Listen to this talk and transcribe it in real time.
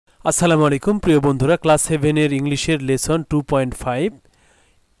আসসালামু আলাইকুম প্রিয় বন্ধুরা, ক্লাস 7 এর ইংলিশের লেসন 2.5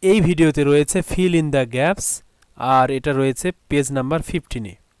 এই ভিডিওতে রয়েছে ফিল ইন দ্য গ্যাপস আর এটা রয়েছে পেজ নাম্বার 15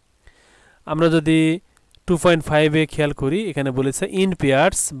 এ। আমরা যদি 2.5 এ খেয়াল করি, এখানে বলেছে ইন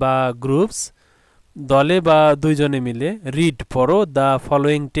পেয়ার্স বা গ্রুপস, দলে বা দুইজনে মিলে রিড পড়ো দ্য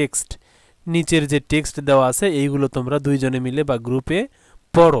ফলোইং টেক্সট, নিচের যে টেক্সট দেওয়া আছে এইগুলো তোমরা দুইজনে মিলে বা গ্রুপে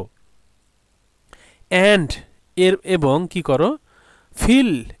পড়ো। অ্যান্ড এর এবং কি করো,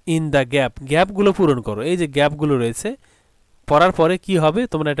 ফিল ইন দ্য গ্যাপ, গ্যাপগুলো পূরণ করো। এই যে গ্যাপগুলো রয়েছে পড়ার পরে কি হবে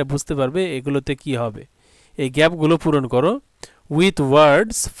তোমরা এটা বুঝতে পারবে এগুলোতে কি হবে। এই গ্যাপগুলো পূরণ করো with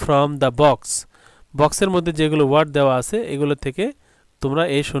words from the box, বক্সের মধ্যে যেগুলো ওয়ার্ড দেওয়া আছে এগুলো থেকে তোমরা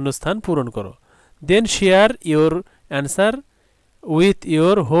এই শূন্যস্থান পূরণ করো। দেন share your answer with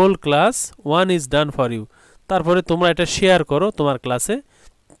your whole class, one is done for you. তারপরে তোমরা এটা শেয়ার করো তোমার ক্লাসে,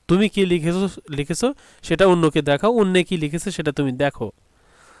 তুমি কি লিখেছো সেটা অন্যকে দেখাও, অন্য কি লিখেছে সেটা তুমি দেখো।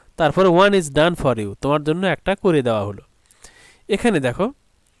 তারপরে one is done for you, তোমার জন্য একটা করে দেওয়া হলো। এখানে দেখো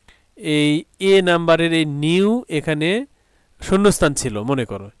এই এ নাম্বারের এই নিউ এখানে শূন্যস্থান ছিল মনে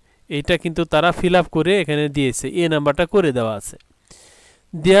করো, এইটা কিন্তু তারা ফিল আপ করে এখানে দিয়েছে, এ নাম্বারটা করে দেওয়া আছে।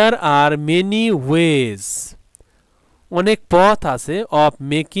 দেয়ার আর মেনি ওয়েজ, অনেক পথ আছে, অফ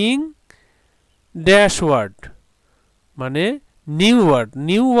মেকিং ড্যাশ ওয়ার্ড মানে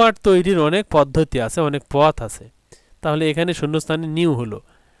নিউ ওয়ার্ড তৈরির অনেক পদ্ধতি আছে, অনেক পথ আছে। তাহলে এখানে শূন্যস্থানে নিউ হলো।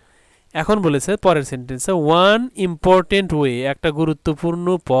 এখন বলেছে পরের সেন্টেন্সে ওয়ান ইম্পর্টেন্ট ওয়ে, একটা গুরুত্বপূর্ণ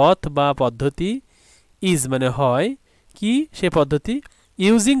পথ বা পদ্ধতি, ইজ মানে হয় কি সে পদ্ধতি,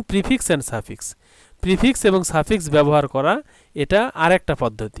 using prefix and suffix, prefix এবং সাফিক্স ব্যবহার করা, এটা আরেকটা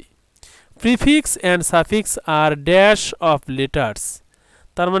পদ্ধতি। Prefix and suffix R dash of letters,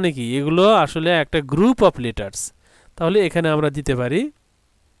 তার মানে কি এগুলো আসলে একটা গ্রুপ অফ লেটার্স। তাহলে এখানে আমরা দিতে পারি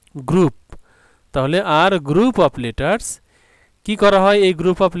গ্রুপ। তাহলে আর গ্রুপ অফ লেটার্স, কি করা হয় এই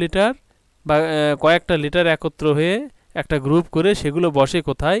গ্রুপ অফ লেটার বা কয়েকটা লেটার একত্র হয়ে একটা গ্রুপ করে সেগুলো বসে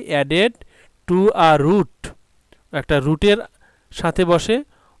কোথায়, অ্যাডেড টু আ রুট, একটা রুটের সাথে বসে,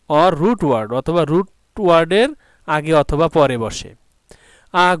 অর রুট ওয়ার্ড অথবা রুট ওয়ার্ডের আগে অথবা পরে বসে।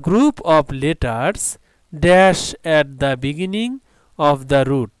 আ group of letters dash at the beginning of the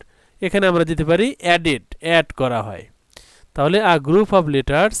root, এখানে আমরা দিতে পারি অ্যাডেড, অ্যাড করা হয়। তাহলে আ group of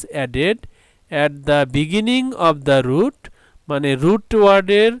letters added at the beginning of the root, মানে রুট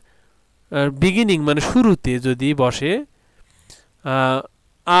ওয়ার্ডের বিগিনিং মানে শুরুতে যদি বসে,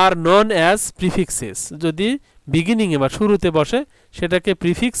 আর নন অ্যাজ প্রিফিক্সেস, যদি বিগিনিংয়ে বা শুরুতে বসে সেটাকে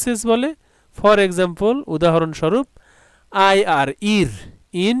প্রিফিক্সেস বলে। ফর এক্সাম্পল উদাহরণস্বরূপ আই আর ইর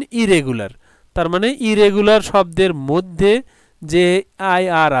ইন ইরেগুলার, তার মানে ইরেগুলার শব্দের মধ্যে যে আই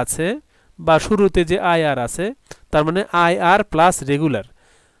আর আছে বা শুরুতে যে আই আর আছে তার মানে আই আর প্লাস রেগুলার,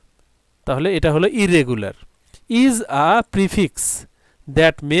 তাহলে এটা হলো irregular. Is a prefix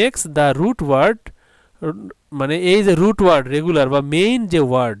that makes the root word, মানে এই যে রুট ওয়ার্ড রেগুলার বা মেইন যে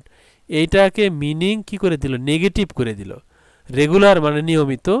ওয়ার্ড এইটাকে মিনিং কি করে দিল, নেগেটিভ করে দিল। রেগুলার মানে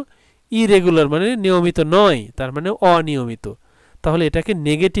নিয়মিত, ইরেগুলার মানে নিয়মিত নয়, তার মানে অনিয়মিত, তাহলে এটাকে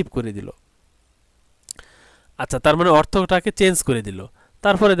নেগেটিভ করে দিল। আচ্ছা, তার মানে অর্থটাকে চেঞ্জ করে দিল।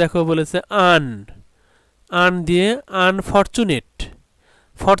 তারপরে দেখো বলেছে আন দিয়ে আনফরচুনেট,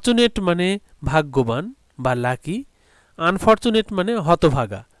 ফরচুনেট মানে ভাগ্যবান বা লাকি, আনফরচুনেট মানে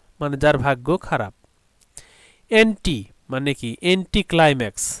হতভাগা মানে যার ভাগ্য খারাপ। অ্যান্টি মানে কি, অ্যান্টি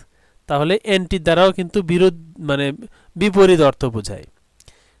ক্লাইম্যাক্স, তাহলে অ্যান্টি দ্বারাও কিন্তু মানে বিপরীত অর্থ বোঝায়,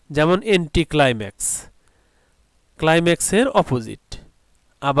 যেমন অ্যান্টি ক্লাইম্যাক্স, ক্লাইম্যাক্সের অপোজিট।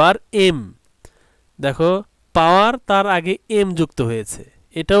 আবার এম, দেখো পাওয়ার তার আগে এম যুক্ত হয়েছে,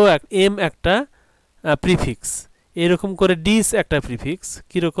 এটাও এম একটা প্রিফিক্স। এরকম করে ডিস একটা প্রিফিক্স,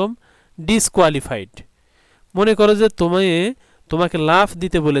 কীরকম, ডিসকোয়ালিফাইড। মনে করো যে তোমাকে লাফ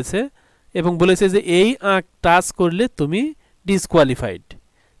দিতে বলেছে এবং বলেছে যে এই আঁক টাচ করলে তুমি ডিসকোয়ালিফাইড,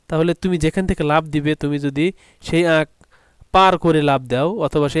 তাহলে তুমি যেখান থেকে লাফ দিবে তুমি যদি সেই আঁক পার করে লাফ দাও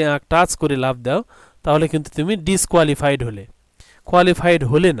অথবা সেই আঁক টাচ করে লাফ দাও তাহলে কিন্তু তুমি ডিসকোয়ালিফাইড হলে, কোয়ালিফাইড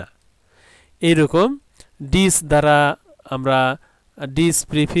হলে না। এইরকম ডিস দ্বারা আমরা, ডিস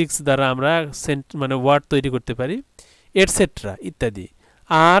প্রিফিক্স দ্বারা আমরা মানে ওয়ার্ড তৈরি করতে পারি, এটসেট্রা ইত্যাদি।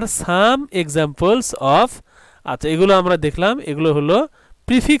 আর সাম এক্সাম্পলস অফ, আচ্ছা এগুলো আমরা দেখলাম, এগুলো হলো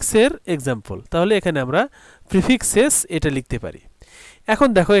প্রিফিক্সের এক্সাম্পল। তাহলে এখানে আমরা প্রিফিক্সেস এটা লিখতে পারি। এখন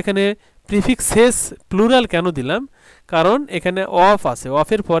দেখো এখানে প্রিফিক্সেস প্লুরাল কেন দিলাম, কারণ এখানে অফ আছে,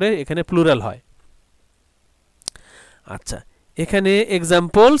 অফের পরে এখানে প্লুরাল হয়। আচ্ছা এখানে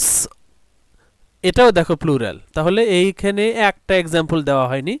এক্সাম্পলস এটাও দেখো প্লুরাল, তাহলে এইখানে একটা এক্সাম্পল দেওয়া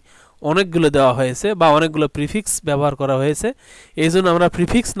হয়নি, অনেকগুলো দেওয়া হয়েছে বা অনেকগুলো প্রিফিক্স ব্যবহার করা হয়েছে, এই জন্য আমরা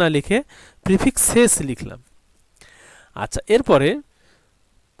প্রিফিক্স না লিখে প্রিফিক্সেস লিখলাম। আচ্ছা এরপরে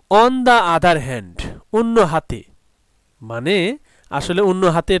অন দ্য আদার হ্যান্ড, অন্য হাতে, মানে আসলে অন্য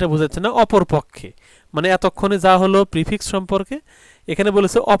হাতে এটা বোঝাচ্ছে না, অপর পক্ষে, মানে এতক্ষণে যা হলো প্রিফিক্স সম্পর্কে, এখানে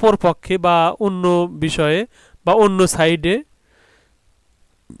বলেছে অপর পক্ষে বা অন্য বিষয়ে বা অন্য সাইডে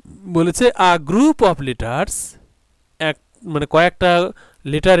বলেছে আ গ্রুপ অফ লেটার্স, এক মানে কয়েকটা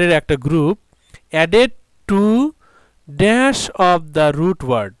লেটারের একটা group, added to dash of the root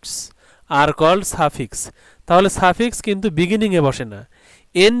words are called suffix. তাহলে সাফিক্স কিন্তু বিগিনিংয়ে বসে না,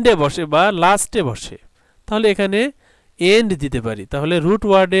 এন্ডে বসে বা লাস্টে বসে, তাহলে এখানে এন্ড দিতে পারি। তাহলে রুট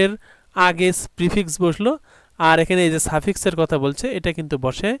ওয়ার্ডের আগে প্রিফিক্স বসলো, আর এখানে এই যে সাফিক্সের কথা বলছে এটা কিন্তু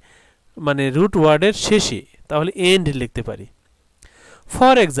বসে মানে রুট ওয়ার্ডের শেষে, তাহলে এন্ড লিখতে পারি।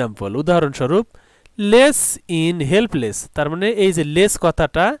 ফর এক্সাম্পল, উদাহরণস্বরূপ, লেস ইন হেল্পলেস, তার মানে এই যে লেস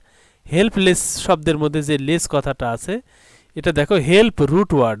কথাটা, হেল্পলেস শব্দের মধ্যে যে লেস কথাটা আছে, এটা দেখো হেল্প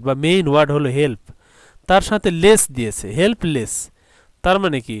রুট ওয়ার্ড বা মেইন ওয়ার্ড হলো হেল্প, তার সাথে লেস দিয়েছে, হেল্পলেস, তার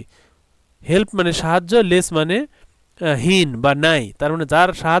মানে কি, হেল্প মানে সাহায্য, লেস মানে হীন বা নাই, তার মানে যার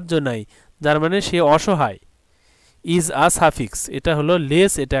সাহায্য নাই, যার মানে সে অসহায়। ইজ আ সাফিক্স, এটা হলো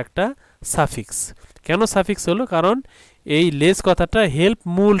লেস, এটা একটা সাফিক্স। কেন সাফিক্স হলো? কারণ এই লেস কথাটা হেল্প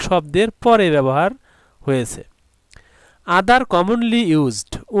মূল শব্দের পরে ব্যবহার হয়েছে। আদার কমনলি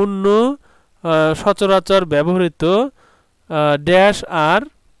ইউজড, অন্য সচরাচর ব্যবহৃত ড্যাশ আর,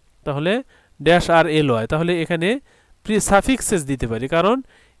 তাহলে ড্যাশ আর এলওয়াই, তাহলে এখানে সাফিক্সেস দিতে পারি, কারণ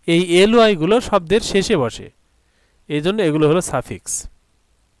এই এলওয়াইগুলো শব্দের শেষে বসে, এই জন্য এগুলো হলো সাফিক্স।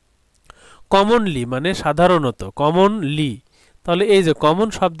 কমনলি মানে সাধারণত, কমনলি, তাহলে এই যে কমন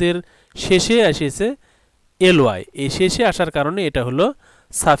শব্দের শেষে এসেছে এলওয়াই, এই শেষে আসার কারণে এটা হলো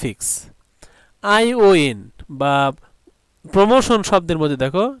সাফিক্স। আইওএন বা প্রমোশন শব্দের মধ্যে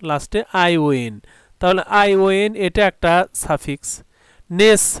দেখো লাস্টে আইওএন, তাহলে আইওএন এটা একটা সাফিক্স।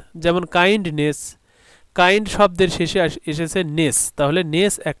 নেস, যেমন কাইন্ডনেস, কাইন্ড শব্দের শেষে এসেছে নেস, তাহলে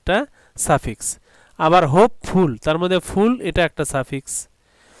নেস একটা সাফিক্স। আবার হোপফুল, তার মধ্যে ফুল এটা একটা সাফিক্স।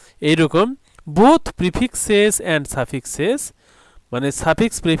 এইরকম বোথ প্রিফিক্সেস অ্যান্ড সাফিক্সেস, মানে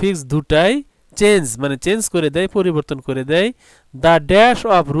সাফিক্স প্রিফিক্স দুটাই চেঞ্জ, মানে চেঞ্জ করে দেয়, পরিবর্তন করে দেয় the dash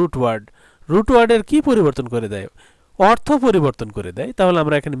of root word, root ওয়ার্ডের কি পরিবর্তন করে দেয়? অর্থ পরিবর্তন করে দেয়। তাহলে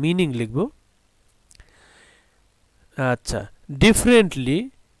আমরা এখানে মিনিং লিখব। আচ্ছা, differently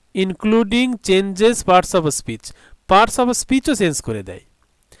including changes parts of speech, parts of স্পিচও change করে দেয়।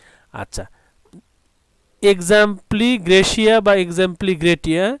 আচ্ছা, এক্সাম্পলি গ্রেশিয়া বা এক্সাম্পলি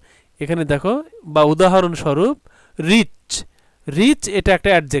গ্রেটিয়া, এখানে দেখো বা উদাহরণস্বরূপ রিচ, রিচ এটা একটা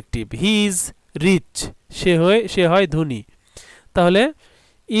অ্যাডজেক্টিভ, হি ইজ রিচ, সে হয় ধনী, তাহলে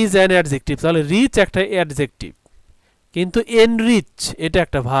ইজ অ্যান অ্যাডজেক্টিভ, তাহলে রিচ একটা অ্যাডজেক্টিভ। কিন্তু এনরিচ এটা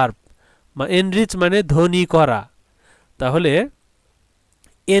একটা ভার্ব, এনরিচ মানে ধনী করা, তাহলে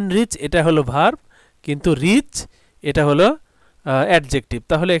এনরিচ এটা হলো ভার্ব, কিন্তু রিচ এটা হলো অ্যাডজেক্টিভ।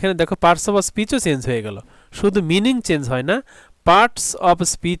 তাহলে এখানে দেখো পার্টস অফ স্পিচও চেঞ্জ হয়ে গেল, শুধু মিনিং চেঞ্জ হয় না, পার্টস অফ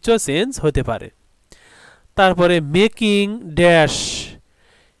স্পিচও চেঞ্জ হতে পারে। তারপরে মেকিং ড্যাশ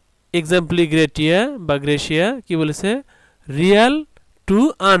এক্সাম্পলি গ্রেটিয়া বা গ্রেশিয়া কি বলেছে? রিয়াল টু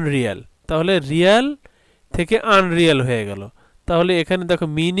আনরিয়াল, তাহলে রিয়াল থেকে আনরিয়াল হয়ে গেল, তাহলে এখানে দেখো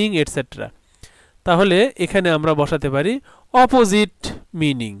মিনিং এটসেট্রা। তাহলে এখানে আমরা বসাতে পারি অপোজিট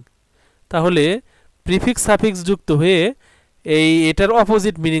মিনিং, তাহলে প্রিফিক্স সাফিক্স যুক্ত হয়ে এটার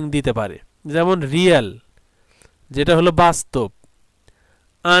অপোজিট মিনিং দিতে পারে। যেমন রিয়াল যেটা হলো বাস্তব,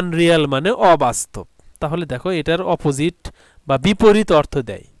 আনরিয়াল মানে অবাস্তব, তাহলে দেখো এটার অপোজিট বা বিপরীত অর্থ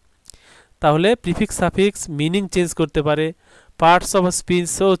দেয়। তাহলে প্রিফিক্স সাফিক্স মিনিং চেঞ্জ করতে পারে, পার্টস অফ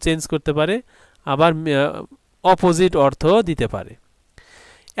স্পিচও চেঞ্জ করতে পারে, আবার অপোজিট অর্থ দিতে পারে।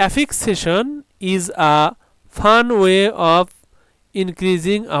 অ্যাফিক্সেশন is a fun way of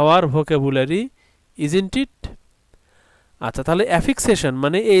increasing hour vocabulary, isn't it? আচ্ছা, তাহলে অ্যাফিক্সেশন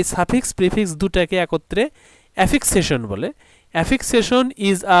মানে এই সাফিক্স প্রিফিক্স দুটাকে একত্রে অ্যাফিক্সেশন বলে। অ্যাফিক্সেশন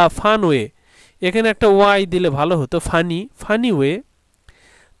ইজ আ ফান ওয়ে, এখানে একটা ওয়াই দিলে ভালো হতো, ফানি, ফানি ওয়ে,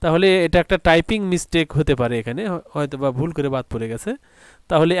 তাহলে এটা একটা টাইপিং মিস্টেক হতে পারে, এখানে হয়তো বা ভুল করে বাদ পড়ে গেছে।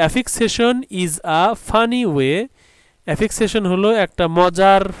 তাহলে অ্যাফিক্সেশন ইজ আ ফানি ওয়ে, অ্যাফিক্সেশন হলো একটা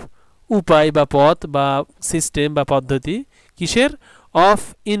মজার উপায় বা পথ বা সিস্টেম বা পদ্ধতি, কিসের? অফ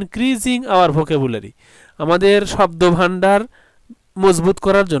ইনক্রিজিং আওয়ার ভোকাবুলারি, আমাদের শব্দ ভাণ্ডার মজবুত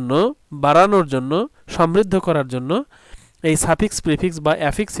করার জন্য, বাড়ানোর জন্য, সমৃদ্ধ করার জন্য এই সাফিক্স প্রিফিক্স বা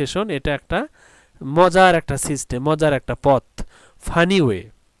অ্যাফিক্সেশন এটা একটা মজার একটা সিস্টেম, মজার একটা পথ, ফানি ওয়ে।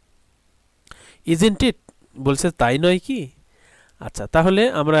 ইজন্ট ইট বলছে তাই নয় কি? আচ্ছা, তাহলে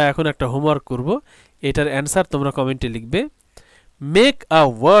আমরা এখন একটা হোমওয়ার্ক করব, এটার অ্যান্সার তোমরা কমেন্টে লিখবে। মেক আ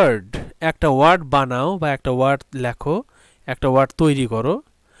ওয়ার্ড, একটা ওয়ার্ড বানাও বা একটা ওয়ার্ড লেখো, একটা ওয়ার্ড তৈরি করো,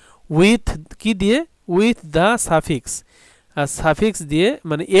 উইথ কি দিয়ে? With the suffix, R suffix দিয়ে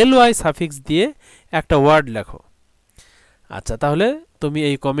মানে ly সাফিক্স দিয়ে একটা ওয়ার্ড লেখো। আচ্ছা, তাহলে তুমি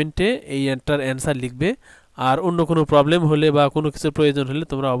এই কমেন্টে এই অ্যান্সার লিখবে। আর অন্য কোনো প্রবলেম হলে বা কোনো কিছুর প্রয়োজন হলে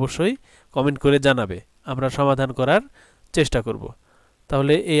তোমরা অবশ্যই কমেন্ট করে জানাবে, আমরা সমাধান করার চেষ্টা করব।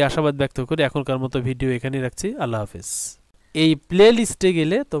 তাহলে এই আশাবাদ ব্যক্ত করে এখনকার মতো ভিডিও এখানেই রাখছি। আল্লাহ হাফেজ। এই প্লে লিস্টে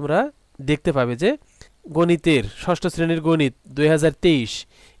গেলে তোমরা দেখতে পাবে যে গণিতের ষষ্ঠ শ্রেণীর গণিত 2023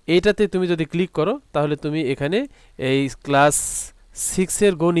 এইটাতে তুমি যদি ক্লিক করো তাহলে তুমি এখানে এই ক্লাস 6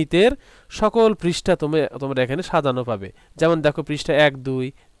 এর গণিতের সকল পৃষ্ঠা তোমরা এখানে সাজানো পাবে। যেমন দেখো পৃষ্ঠা 1 2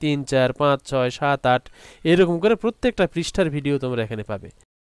 3 4 5 6 7 8 এরকম করে প্রত্যেকটা পৃষ্ঠার ভিডিও তোমরা এখানে পাবে।